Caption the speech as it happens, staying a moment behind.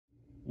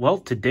Well,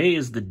 today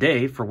is the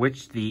day for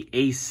which the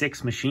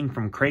A6 machine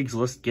from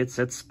Craigslist gets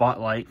its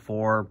spotlight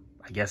for,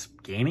 I guess,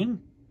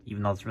 gaming?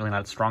 Even though it's really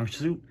not a strong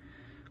suit.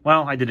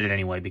 Well, I did it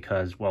anyway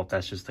because, well,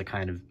 that's just the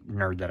kind of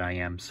nerd that I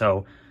am.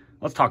 So,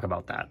 let's talk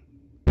about that.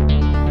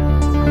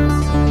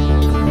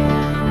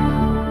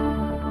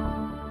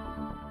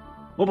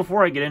 Well,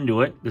 before I get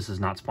into it, this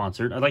is not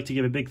sponsored, I'd like to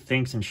give a big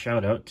thanks and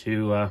shout out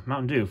to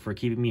Mountain Dew for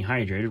keeping me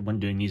hydrated when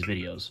doing these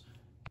videos.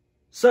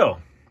 So,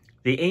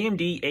 the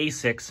AMD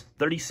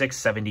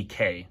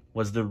A6-3670K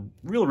was the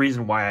real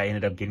reason why I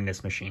ended up getting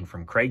this machine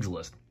from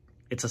Craigslist.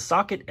 It's a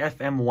Socket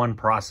FM1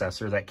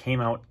 processor that came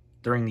out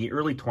during the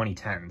early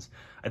 2010s,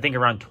 I think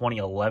around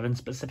 2011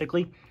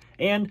 specifically,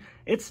 and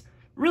it's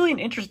really an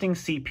interesting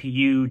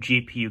CPU,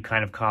 GPU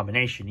kind of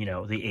combination, you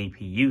know, the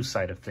APU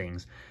side of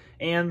things.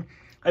 And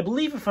I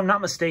believe, if I'm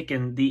not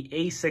mistaken, the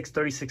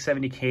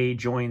A6-3670K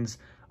joins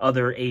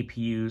other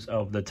APUs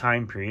of the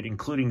time period,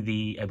 including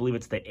the, I believe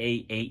it's the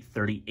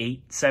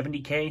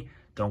A6-3870K.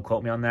 Don't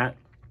quote me on that.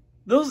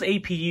 Those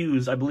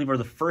APUs, I believe, are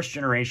the first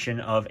generation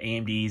of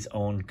AMD's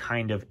own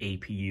kind of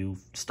APU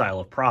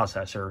style of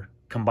processor,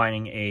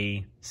 combining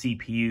a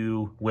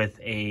CPU with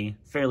a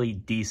fairly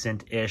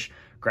decent-ish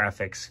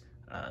graphics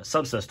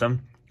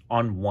subsystem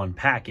on one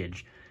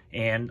package.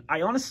 And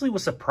I honestly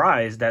was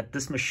surprised that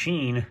this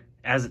machine,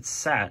 as it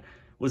sat,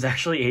 was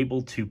actually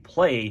able to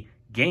play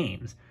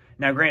games.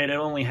 Now, granted, it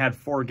only had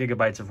 4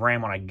 gigabytes of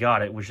RAM when I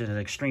got it, which is an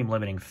extreme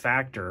limiting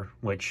factor,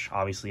 which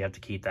obviously you have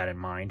to keep that in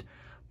mind.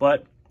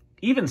 But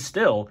even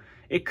still,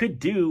 it could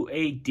do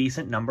a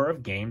decent number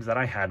of games that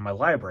I had in my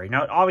library.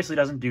 Now, it obviously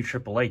doesn't do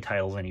AAA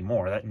titles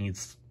anymore. That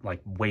needs,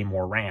 like, way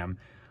more RAM.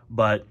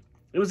 But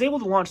it was able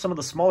to launch some of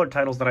the smaller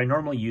titles that I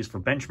normally use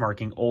for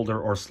benchmarking older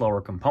or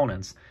slower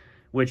components,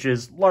 which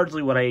is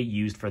largely what I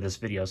used for this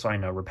video. So I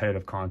know,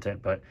 repetitive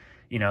content, but,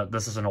 you know,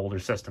 this is an older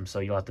system,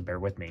 so you'll have to bear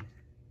with me.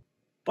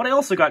 But I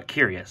also got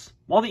curious.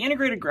 While the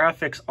integrated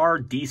graphics are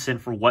decent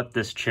for what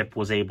this chip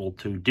was able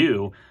to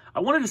do,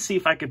 I wanted to see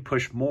if I could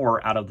push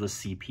more out of the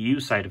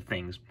CPU side of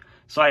things.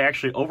 So I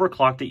actually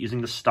overclocked it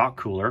using the stock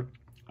cooler.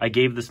 I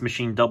gave this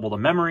machine double the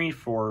memory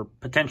for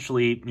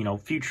potentially, you know,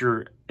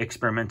 future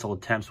experimental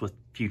attempts with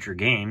future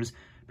games,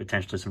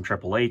 potentially some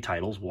AAA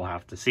titles, we'll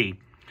have to see.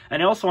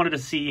 And I also wanted to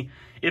see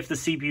if the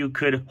CPU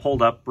could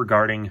hold up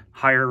regarding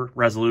higher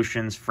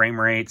resolutions, frame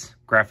rates,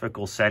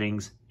 graphical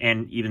settings,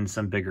 and even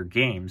some bigger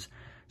games.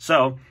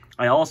 So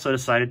I also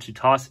decided to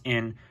toss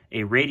in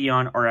a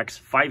Radeon RX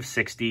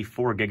 560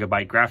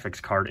 4GB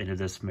graphics card into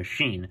this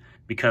machine,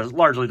 because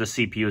largely the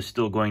CPU is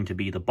still going to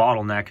be the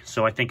bottleneck,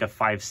 so I think a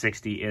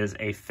 560 is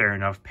a fair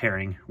enough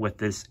pairing with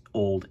this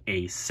old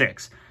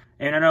A6.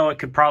 And I know it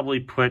could probably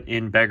put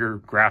in better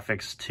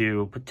graphics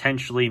to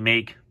potentially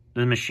make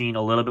the machine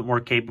a little bit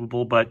more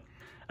capable, but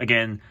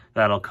again,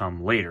 that'll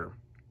come later.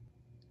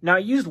 Now, I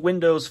used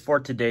Windows for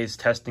today's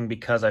testing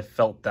because I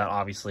felt that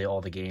obviously all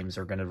the games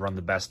are going to run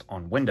the best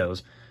on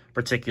Windows,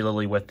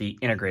 particularly with the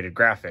integrated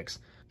graphics.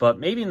 But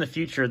maybe in the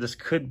future, this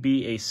could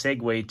be a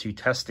segue to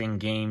testing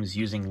games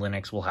using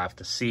Linux. We'll have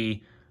to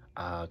see,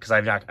 because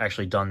I've not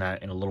actually done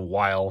that in a little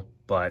while,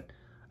 but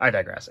I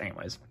digress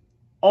anyways.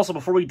 Also,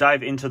 before we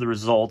dive into the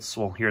results,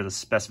 we'll hear the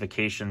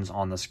specifications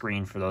on the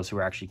screen for those who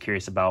are actually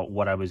curious about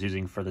what I was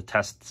using for the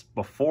tests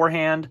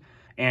beforehand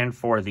and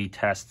for the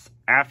tests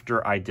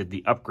after I did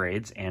the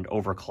upgrades and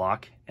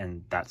overclock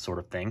and that sort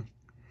of thing.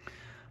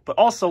 But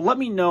also, let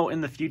me know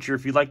in the future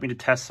if you'd like me to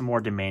test some more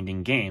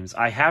demanding games.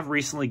 I have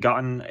recently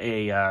gotten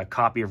a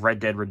copy of Red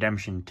Dead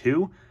Redemption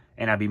 2,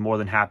 and I'd be more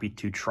than happy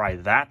to try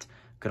that.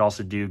 Could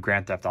also do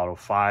Grand Theft Auto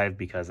 5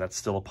 because that's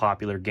still a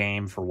popular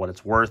game for what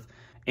it's worth.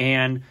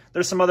 And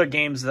there's some other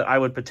games that I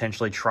would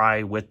potentially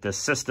try with this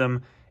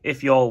system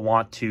if y'all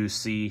want to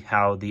see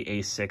how the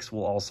A6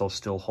 will also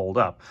still hold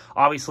up.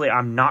 Obviously,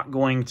 I'm not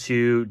going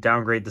to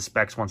downgrade the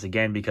specs once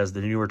again because the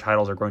newer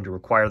titles are going to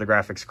require the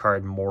graphics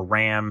card, more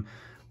RAM.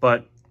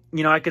 But,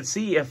 you know, I could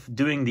see if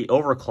doing the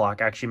overclock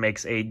actually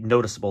makes a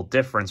noticeable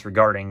difference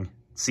regarding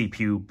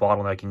CPU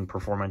bottlenecking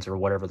performance or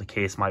whatever the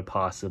case might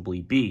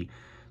possibly be.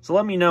 So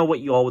let me know what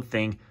you all would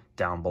think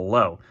down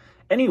below.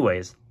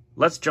 Anyways,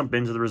 let's jump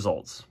into the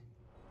results.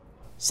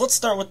 So let's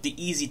start with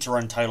the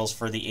easy-to-run titles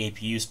for the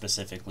APU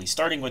specifically,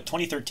 starting with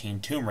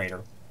 2013 Tomb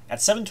Raider. At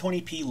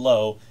 720p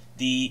low,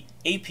 the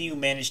APU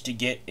managed to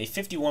get a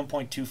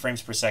 51.2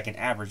 frames per second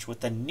average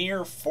with a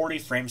near 40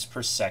 frames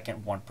per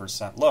second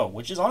 1% low,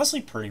 which is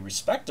honestly pretty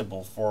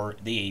respectable for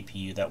the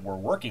APU that we're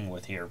working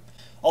with here.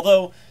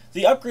 Although,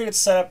 the upgraded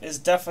setup is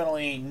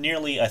definitely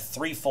nearly a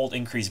 3-fold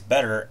increase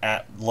better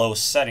at low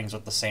settings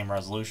with the same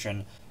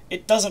resolution,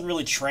 it doesn't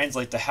really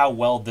translate to how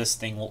well this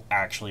thing will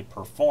actually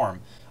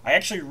perform. I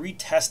actually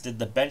retested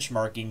the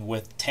benchmarking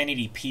with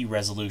 1080p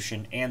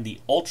resolution and the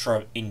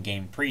Ultra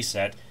in-game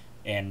preset,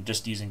 and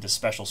just using the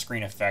special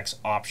screen effects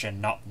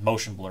option, not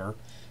motion blur,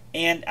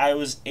 and I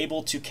was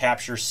able to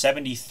capture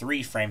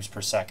 73 frames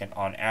per second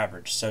on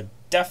average. So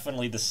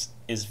definitely this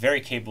is very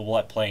capable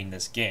at playing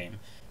this game.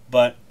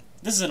 But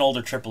this is an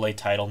older AAA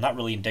title, not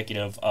really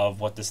indicative of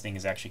what this thing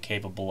is actually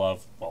capable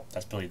of. Well,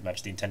 that's pretty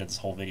much the intent of this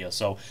whole video.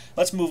 So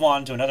let's move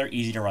on to another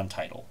easy to run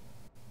title.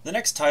 The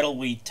next title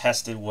we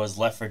tested was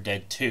Left 4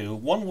 Dead 2,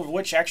 one of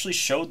which actually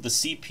showed the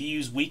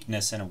CPU's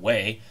weakness in a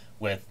way,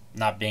 with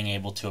not being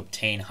able to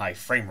obtain high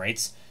frame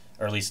rates,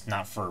 or at least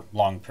not for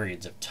long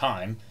periods of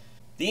time.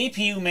 The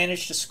APU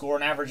managed to score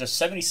an average of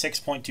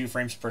 76.2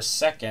 frames per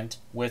second,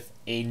 with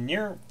a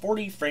near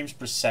 40 frames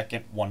per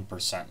second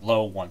 1%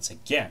 low once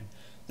again.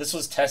 This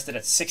was tested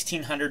at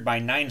 1600 by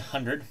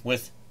 900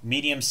 with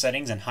medium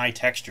settings and high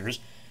textures.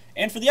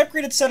 And for the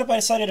upgraded setup, I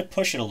decided to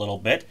push it a little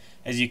bit,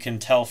 as you can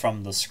tell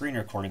from the screen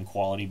recording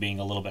quality being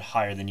a little bit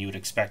higher than you would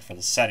expect for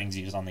the settings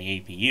used on the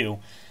APU.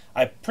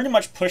 I pretty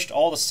much pushed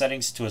all the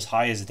settings to as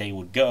high as they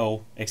would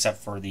go, except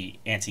for the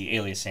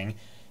anti-aliasing,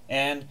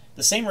 and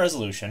the same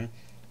resolution,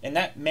 and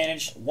that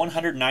managed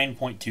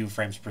 109.2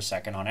 frames per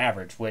second on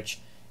average, which,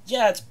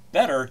 yeah, it's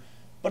better,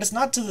 but it's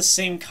not to the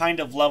same kind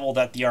of level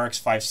that the RX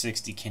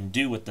 560 can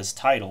do with this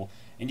title.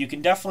 And you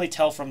can definitely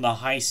tell from the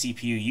high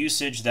CPU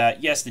usage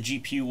that, yes, the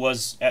GPU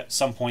was at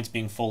some points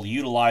being fully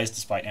utilized,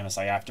 despite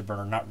MSI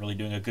Afterburner not really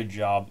doing a good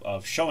job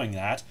of showing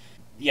that.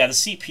 Yeah, the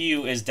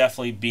CPU is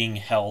definitely being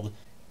held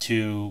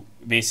to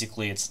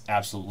basically its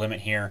absolute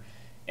limit here,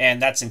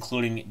 and that's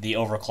including the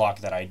overclock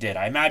that I did.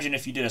 I imagine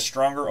if you did a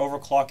stronger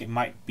overclock, it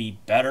might be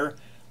better,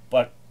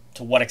 but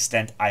to what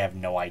extent, I have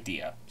no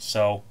idea.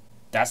 So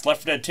that's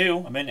Left 4 Dead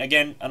 2. I mean,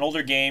 again, an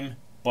older game,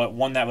 but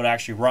one that would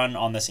actually run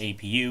on this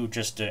APU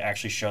just to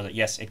actually show that,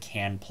 yes, it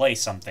can play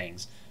some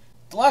things.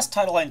 The last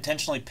title I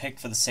intentionally picked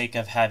for the sake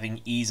of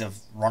having ease of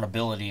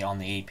runnability on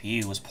the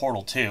APU was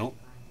Portal 2,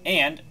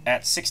 and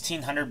at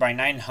 1600 by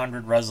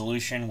 900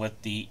 resolution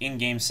with the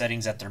in-game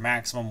settings at their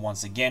maximum,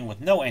 once again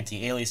with no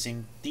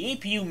anti-aliasing, the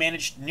APU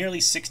managed nearly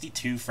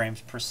 62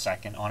 frames per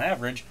second on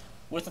average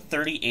with a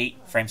 38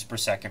 frames per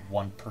second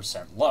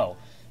 1% low.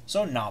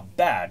 So not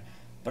bad,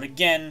 but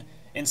again,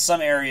 in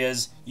some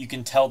areas, you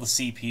can tell the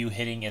CPU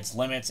hitting its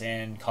limits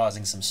and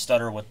causing some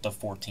stutter with the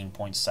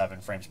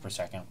 14.7 frames per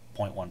second,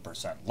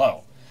 0.1%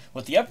 low.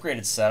 With the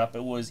upgraded setup,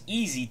 it was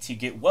easy to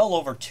get well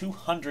over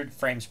 200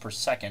 frames per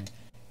second,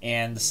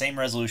 and the same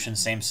resolution,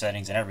 same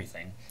settings, and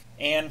everything.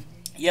 And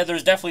yeah,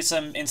 there's definitely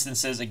some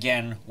instances,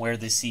 again, where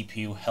the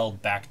CPU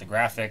held back the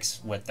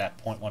graphics, with that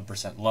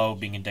 0.1% low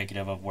being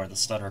indicative of where the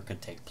stutter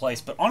could take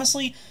place. But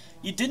honestly,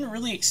 you didn't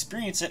really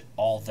experience it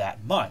all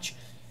that much.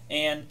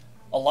 And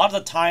a lot of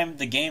the time,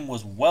 the game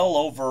was well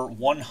over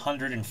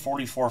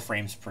 144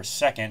 frames per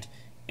second,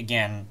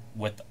 again,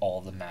 with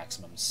all the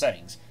maximum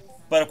settings.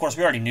 But of course,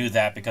 we already knew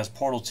that because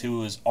Portal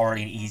 2 is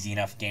already an easy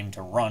enough game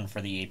to run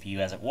for the APU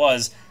as it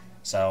was,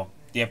 so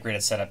the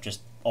upgraded setup just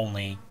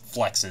only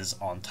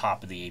flexes on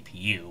top of the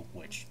APU,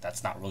 which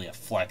that's not really a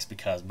flex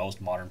because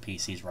most modern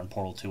PCs run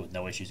Portal 2 with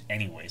no issues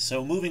anyway.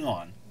 So moving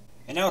on.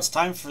 And now it's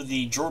time for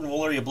the Jordan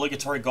Woolery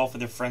obligatory Golf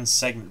with Your Friends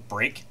segment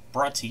break,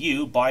 brought to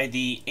you by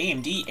the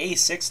AMD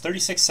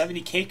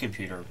A6-3670K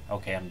computer.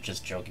 Okay, I'm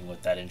just joking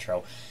with that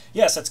intro.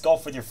 Yes, it's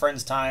Golf with Your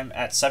Friends time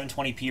at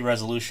 720p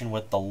resolution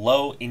with the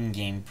low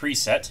in-game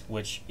preset,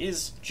 which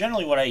is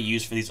generally what I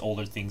use for these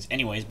older things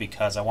anyways,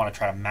 because I want to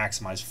try to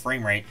maximize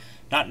frame rate,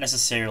 not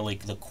necessarily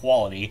the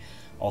quality,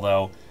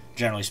 although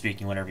generally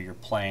speaking, whenever you're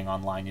playing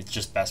online, it's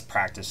just best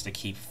practice to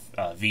keep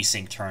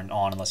VSync turned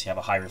on unless you have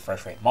a high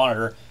refresh rate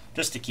monitor,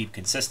 just to keep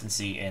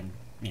consistency and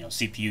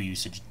CPU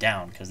usage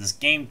down, because this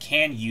game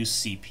can use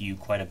CPU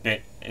quite a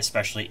bit,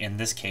 especially in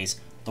this case,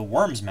 the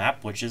Worms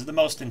map, which is the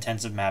most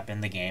intensive map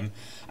in the game.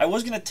 I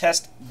was going to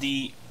test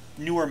the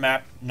newer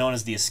map known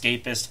as the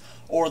Escapist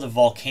or the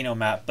Volcano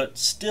map, but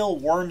still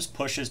Worms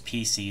pushes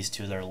PCs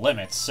to their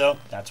limits, so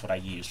that's what I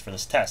used for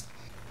this test.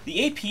 The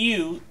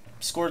APU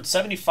scored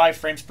 75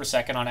 frames per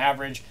second on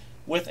average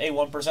with a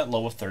 1%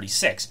 low of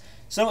 36,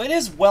 so it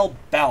is well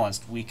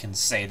balanced, we can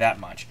say that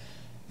much.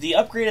 The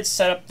upgraded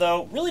setup,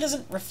 though, really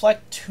doesn't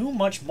reflect too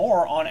much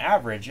more on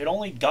average. It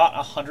only got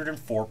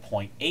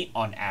 104.8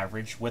 on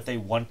average with a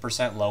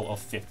 1% low of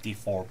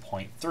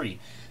 54.3.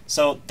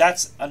 So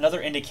that's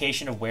another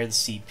indication of where the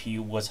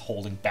CPU was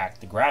holding back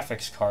the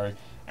graphics card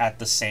at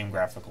the same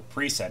graphical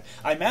preset.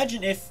 I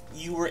imagine if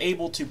you were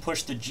able to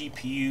push the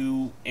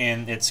GPU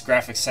and its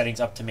graphics settings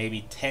up to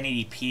maybe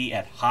 1080p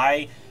at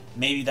high,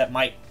 maybe that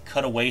might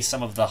cut away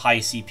some of the high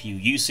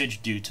CPU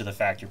usage due to the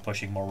fact you're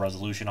pushing more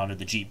resolution onto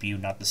the GPU,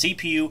 not the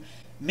CPU.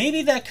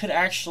 Maybe that could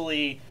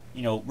actually,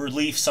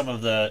 relieve some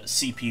of the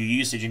CPU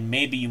usage, and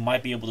maybe you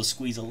might be able to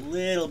squeeze a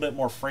little bit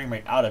more frame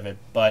rate out of it,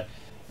 but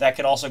that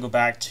could also go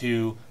back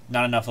to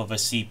not enough of a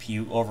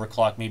CPU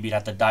overclock. Maybe you'd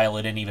have to dial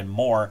it in even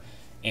more,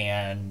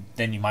 and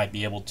then you might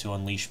be able to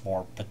unleash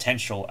more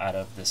potential out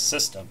of this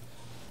system.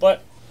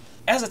 But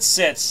as it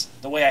sits,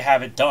 the way I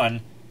have it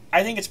done,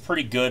 I think it's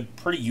pretty good,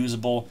 pretty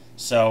usable,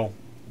 so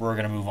we're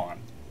going to move on.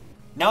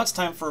 Now it's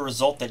time for a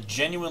result that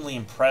genuinely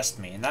impressed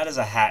me, and that is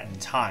A Hat in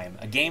Time,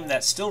 a game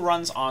that still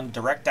runs on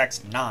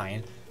DirectX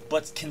 9,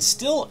 but can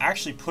still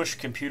actually push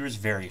computers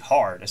very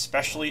hard,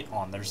 especially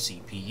on their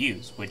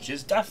CPUs, which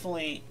is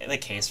definitely the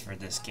case for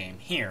this game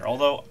here.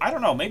 Although, I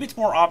don't know, maybe it's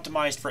more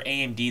optimized for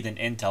AMD than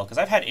Intel, because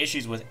I've had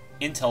issues with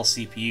Intel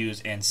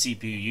CPUs and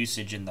CPU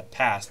usage in the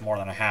past more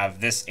than I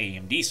have this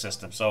AMD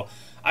system, so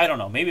I don't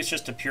know, maybe it's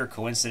just a pure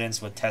coincidence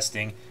with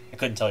testing, I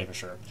couldn't tell you for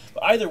sure.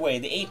 But either way,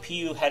 the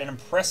APU had an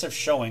impressive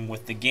showing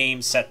with the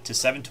game set to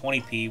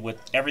 720p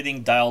with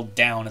everything dialed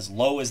down as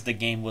low as the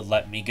game would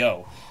let me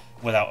go,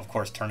 without, of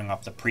course, turning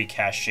off the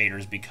pre-cached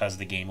shaders because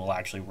the game will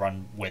actually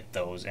run with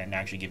those and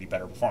actually give you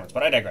better performance.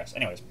 But I digress.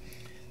 Anyways,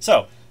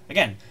 so,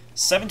 again,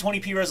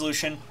 720p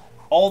resolution,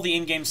 all the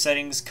in-game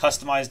settings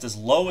customized as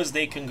low as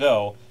they can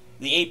go.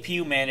 The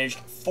APU managed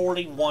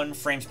 41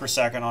 frames per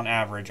second on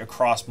average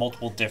across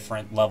multiple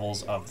different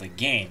levels of the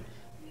game.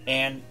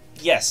 And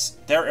yes,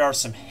 there are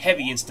some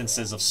heavy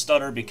instances of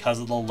stutter because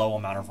of the low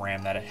amount of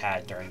RAM that it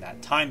had during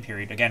that time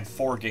period. Again,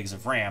 4 gigs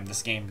of RAM.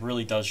 This game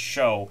really does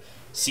show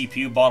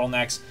CPU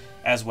bottlenecks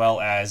as well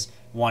as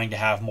wanting to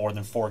have more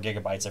than 4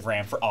 gigabytes of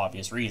RAM for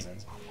obvious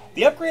reasons.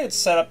 The upgraded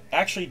setup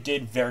actually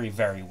did very,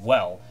 very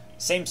well.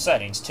 Same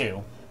settings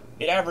too.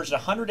 It averaged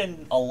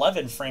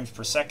 111 frames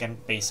per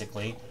second,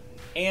 basically,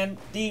 and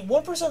the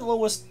 1% low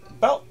was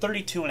about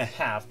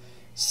 32.5.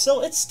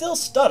 So it still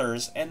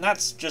stutters, and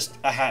that's just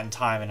a hat in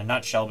time in a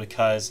nutshell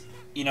because,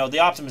 you know, the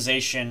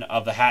optimization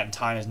of the hat in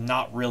time is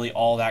not really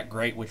all that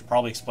great, which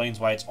probably explains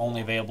why it's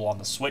only available on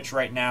the Switch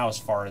right now as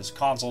far as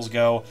consoles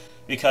go,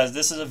 because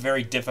this is a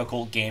very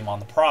difficult game on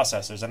the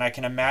processors, and I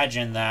can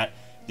imagine that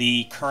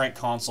the current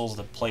consoles,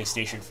 the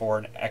PlayStation 4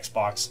 and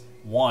Xbox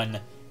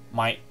One,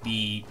 might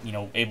be, you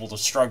know, able to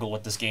struggle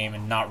with this game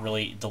and not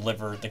really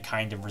deliver the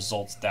kind of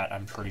results that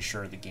I'm pretty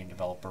sure the game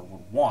developer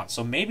would want.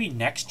 So maybe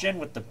next gen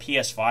with the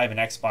PS5 and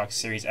Xbox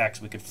Series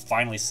X, we could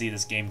finally see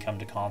this game come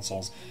to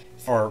consoles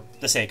for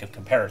the sake of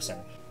comparison.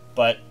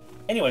 But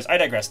anyways, I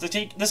digress.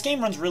 This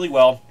game runs really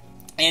well,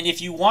 and if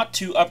you want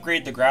to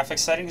upgrade the graphics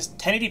settings,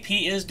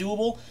 1080p is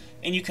doable,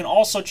 and you can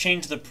also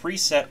change the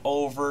preset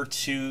over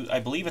to, I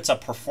believe it's a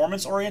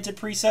performance-oriented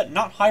preset,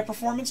 not high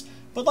performance,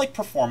 but like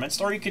performance,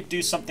 or you could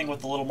do something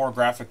with a little more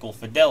graphical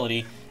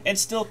fidelity and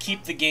still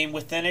keep the game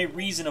within a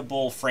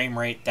reasonable frame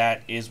rate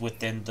that is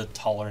within the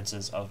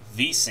tolerances of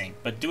VSync.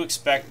 But do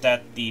expect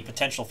that the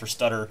potential for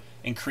stutter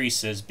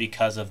increases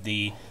because of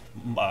the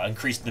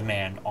increased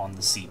demand on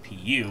the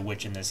CPU,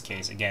 which in this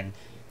case, again,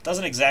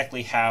 doesn't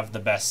exactly have the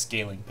best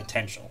scaling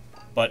potential.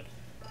 But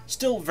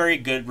still very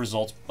good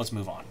results. Let's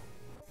move on.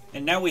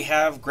 And now we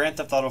have Grand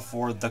Theft Auto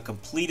 4, the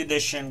Complete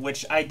Edition,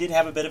 which I did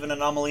have a bit of an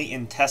anomaly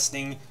in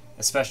testing,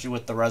 especially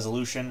with the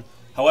resolution.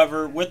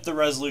 However, with the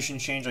resolution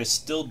change, I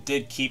still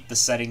did keep the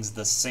settings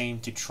the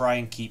same to try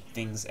and keep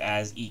things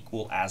as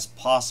equal as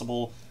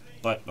possible.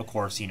 But, of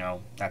course, you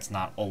know, that's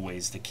not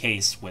always the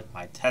case with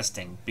my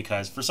testing,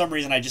 because for some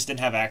reason I just didn't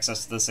have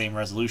access to the same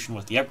resolution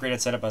with the upgraded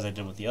setup as I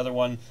did with the other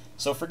one,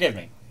 so forgive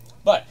me.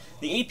 But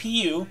the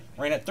APU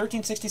ran at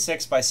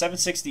 1366 by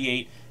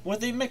 768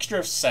 with a mixture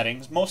of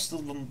settings, most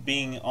of them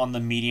being on the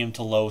medium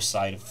to low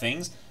side of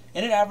things,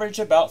 and it averaged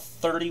about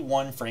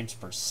 31 frames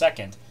per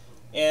second.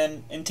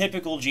 And in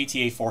typical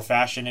GTA 4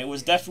 fashion, it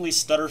was definitely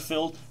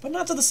stutter-filled, but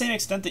not to the same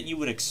extent that you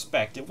would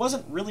expect. It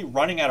wasn't really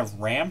running out of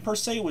RAM per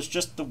se, it was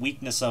just the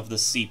weakness of the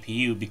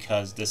CPU,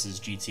 because this is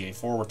GTA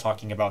 4 we're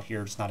talking about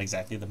here. It's not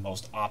exactly the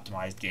most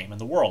optimized game in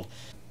the world.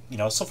 You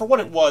know, so for what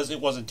it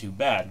wasn't too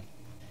bad.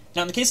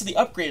 Now in the case of the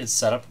upgraded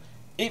setup,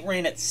 it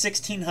ran at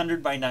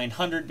 1600 by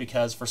 900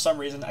 because for some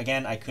reason,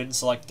 again, I couldn't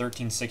select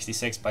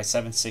 1366 by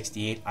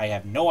 768. I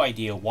have no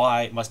idea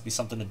why. It must be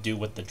something to do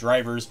with the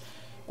drivers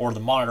or the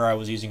monitor I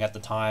was using at the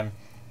time.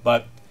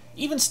 But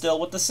even still,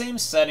 with the same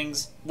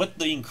settings, with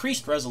the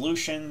increased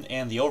resolution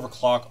and the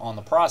overclock on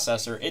the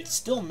processor, it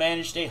still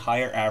managed a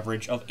higher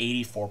average of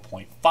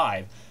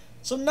 84.5.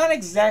 So not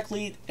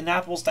exactly an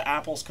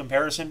apples-to-apples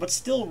comparison, but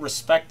still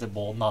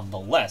respectable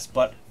nonetheless.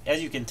 But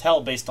as you can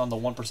tell based on the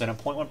 1% and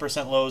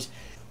 0.1% lows,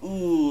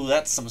 ooh,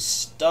 that's some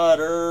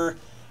stutter.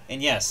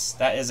 And yes,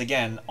 that is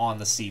again on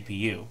the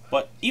CPU.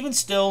 But even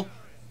still,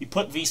 you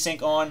put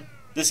VSync on,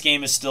 this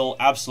game is still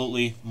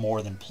absolutely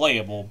more than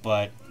playable.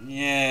 But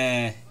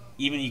yeah,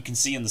 even you can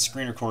see in the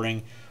screen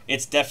recording,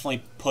 it's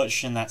definitely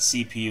pushing that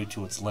CPU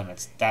to its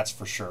limits, that's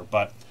for sure.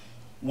 But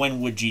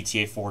when would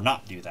GTA 4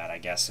 not do that, I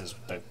guess, is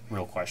the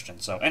real question.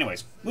 So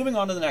anyways, moving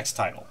on to the next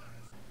title.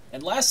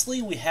 And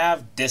lastly, we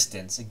have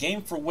Distance, a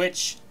game for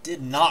which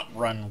did not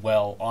run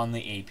well on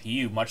the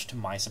APU, much to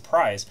my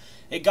surprise.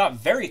 It got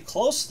very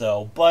close,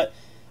 though, but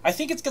I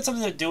think it's got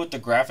something to do with the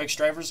graphics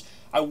drivers.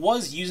 I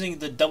was using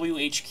the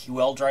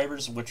WHQL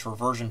drivers, which were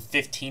version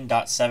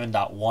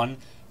 15.7.1,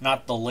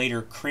 not the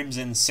later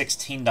Crimson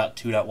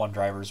 16.2.1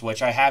 drivers,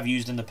 which I have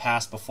used in the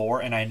past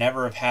before, and I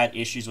never have had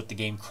issues with the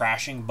game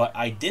crashing, but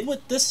I did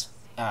with this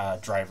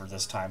driver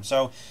this time.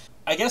 So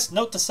I guess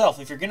note to self,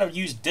 if you're going to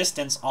use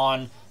Distance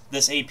on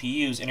this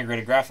APU's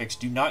integrated graphics,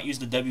 do not use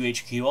the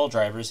WHQL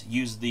drivers,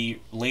 use the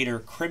later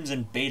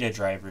Crimson Beta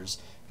drivers,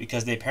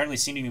 because they apparently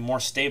seem to be more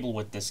stable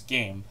with this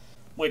game.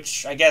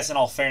 Which, I guess, in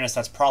all fairness,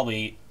 that's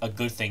probably a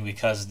good thing,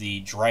 because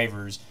the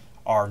drivers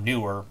are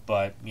newer,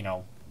 but, you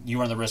know, you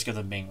run the risk of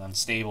them being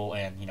unstable,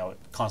 and, you know, it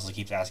constantly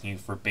keeps asking you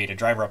for beta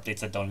driver updates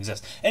that don't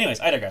exist. Anyways,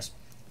 I digress.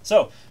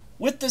 So,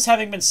 with this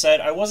having been said,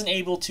 I wasn't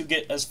able to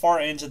get as far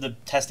into the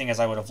testing as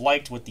I would have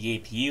liked with the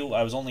APU.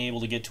 I was only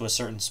able to get to a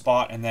certain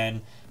spot, and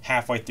then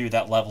halfway through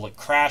that level it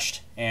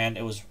crashed, and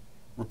it was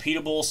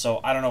repeatable, so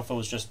I don't know if it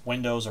was just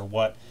Windows or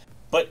what.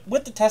 But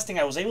with the testing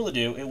I was able to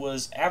do, it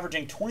was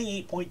averaging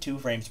 28.2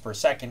 frames per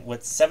second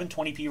with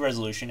 720p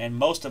resolution, and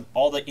most of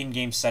all the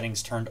in-game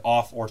settings turned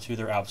off or to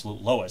their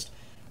absolute lowest,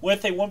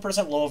 with a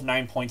 1% low of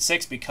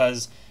 9.6,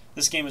 because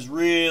this game is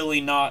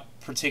really not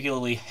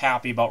particularly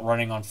happy about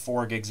running on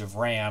 4 gigs of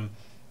RAM.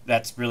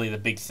 That's really the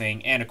big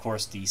thing, and of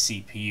course the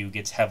CPU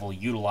gets heavily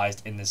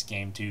utilized in this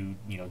game to,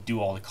 you know, do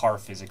all the car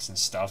physics and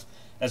stuff,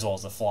 as well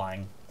as the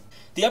flying.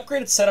 The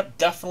upgraded setup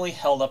definitely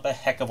held up a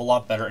heck of a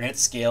lot better, and it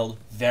scaled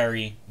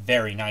very,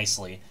 very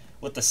nicely.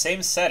 With the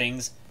same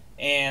settings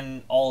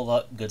and all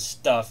that good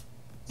stuff,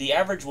 the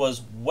average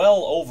was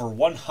well over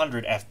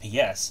 100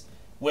 FPS,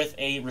 with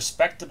a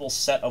respectable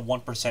set of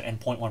 1% and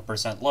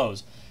 0.1%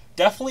 lows.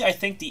 Definitely, I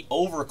think the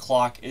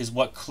overclock is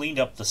what cleaned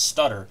up the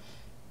stutter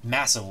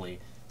massively.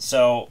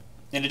 So,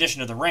 in addition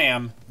to the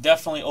RAM,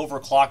 definitely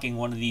overclocking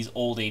one of these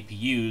old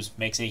APUs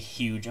makes a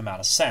huge amount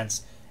of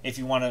sense if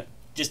you want to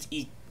just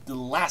eat the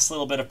last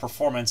little bit of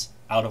performance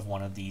out of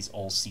one of these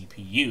old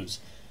CPUs.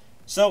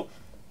 So,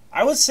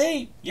 I would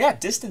say, yeah,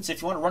 distance,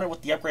 if you want to run it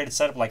with the upgraded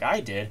setup like I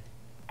did,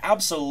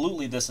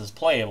 absolutely this is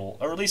playable,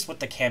 or at least with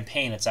the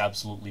campaign it's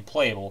absolutely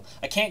playable.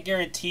 I can't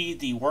guarantee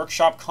the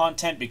workshop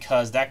content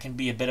because that can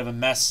be a bit of a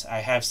mess. I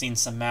have seen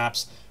some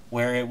maps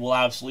where it will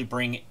absolutely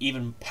bring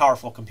even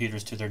powerful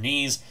computers to their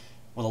knees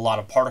with a lot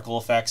of particle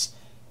effects.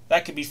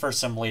 That could be for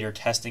some later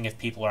testing if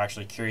people are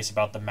actually curious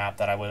about the map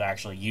that I would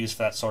actually use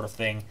for that sort of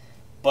thing.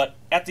 But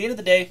at the end of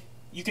the day,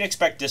 you can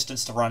expect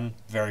distance to run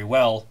very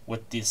well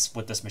with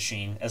this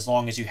machine as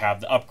long as you have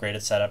the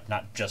upgraded setup,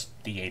 not just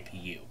the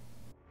APU.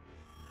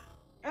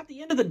 At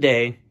the end of the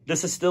day,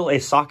 this is still a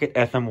Socket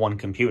FM1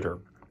 computer.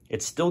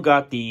 It's still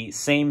got the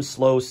same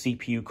slow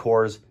CPU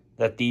cores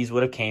that these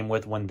would have came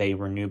with when they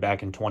were new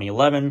back in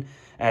 2011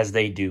 as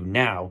they do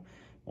now.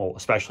 Well,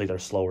 especially they're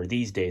slower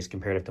these days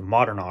compared to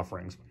modern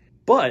offerings.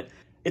 But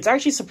it's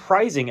actually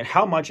surprising at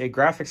how much a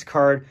graphics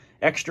card,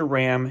 extra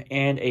RAM,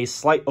 and a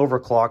slight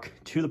overclock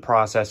to the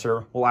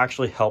processor will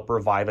actually help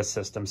revive a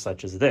system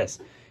such as this.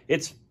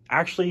 It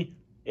actually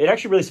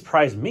really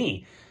surprised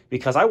me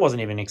because I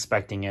wasn't even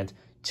expecting it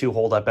to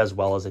hold up as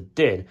well as it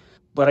did.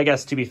 But I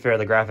guess, to be fair,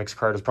 the graphics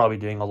card is probably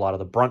doing a lot of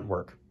the brunt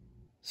work.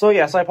 So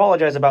yes, I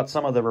apologize about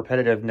some of the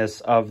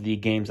repetitiveness of the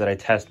games that I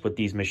test with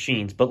these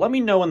machines, but let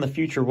me know in the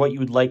future what you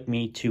would like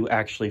me to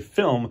actually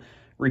film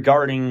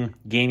regarding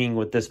gaming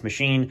with this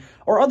machine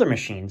or other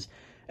machines,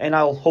 and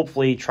I'll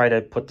hopefully try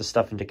to put the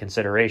stuff into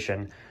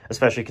consideration,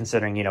 especially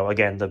considering, you know,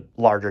 again, the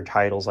larger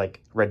titles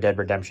like Red Dead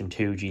Redemption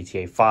 2,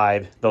 GTA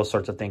 5, those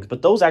sorts of things,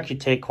 but those actually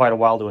take quite a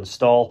while to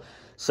install.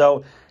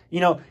 So, you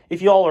know,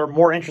 if y'all are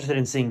more interested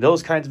in seeing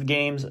those kinds of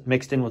games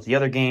mixed in with the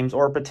other games,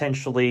 or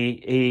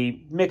potentially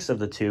a mix of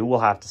the two, we'll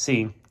have to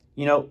see,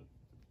 you know,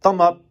 thumb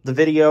up the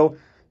video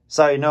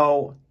so I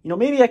know, you know,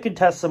 maybe I could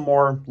test some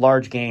more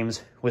large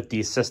games with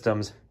these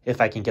systems if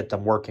I can get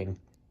them working.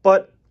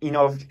 But, you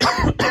know,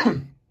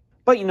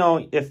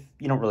 if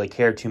you don't really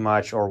care too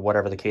much or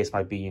whatever the case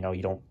might be, you know,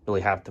 you don't really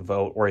have to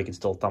vote, or you can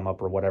still thumb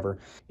up or whatever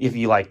if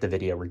you like the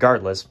video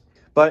regardless.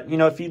 But, you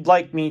know, if you'd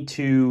like me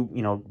to,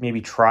 you know,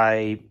 maybe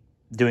try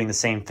doing the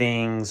same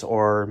things,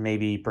 or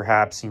maybe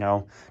perhaps, you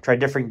know, try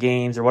different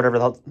games or whatever,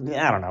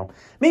 I don't know.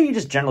 Maybe you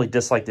just generally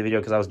dislike the video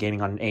because I was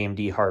gaming on an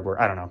AMD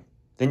hardware, I don't know.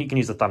 Then you can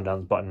use the thumb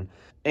down button.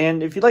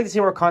 And if you'd like to see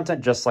more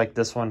content just like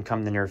this one come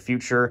in the near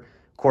future,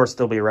 of course,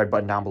 there'll be a red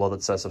button down below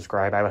that says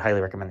subscribe. I would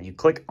highly recommend that you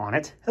click on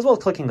it, as well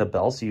as clicking the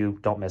bell so you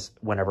don't miss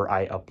whenever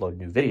I upload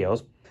new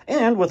videos.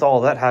 And with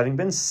all that having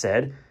been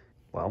said,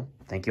 well,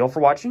 thank you all for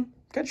watching.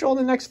 Catch you all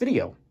in the next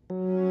video.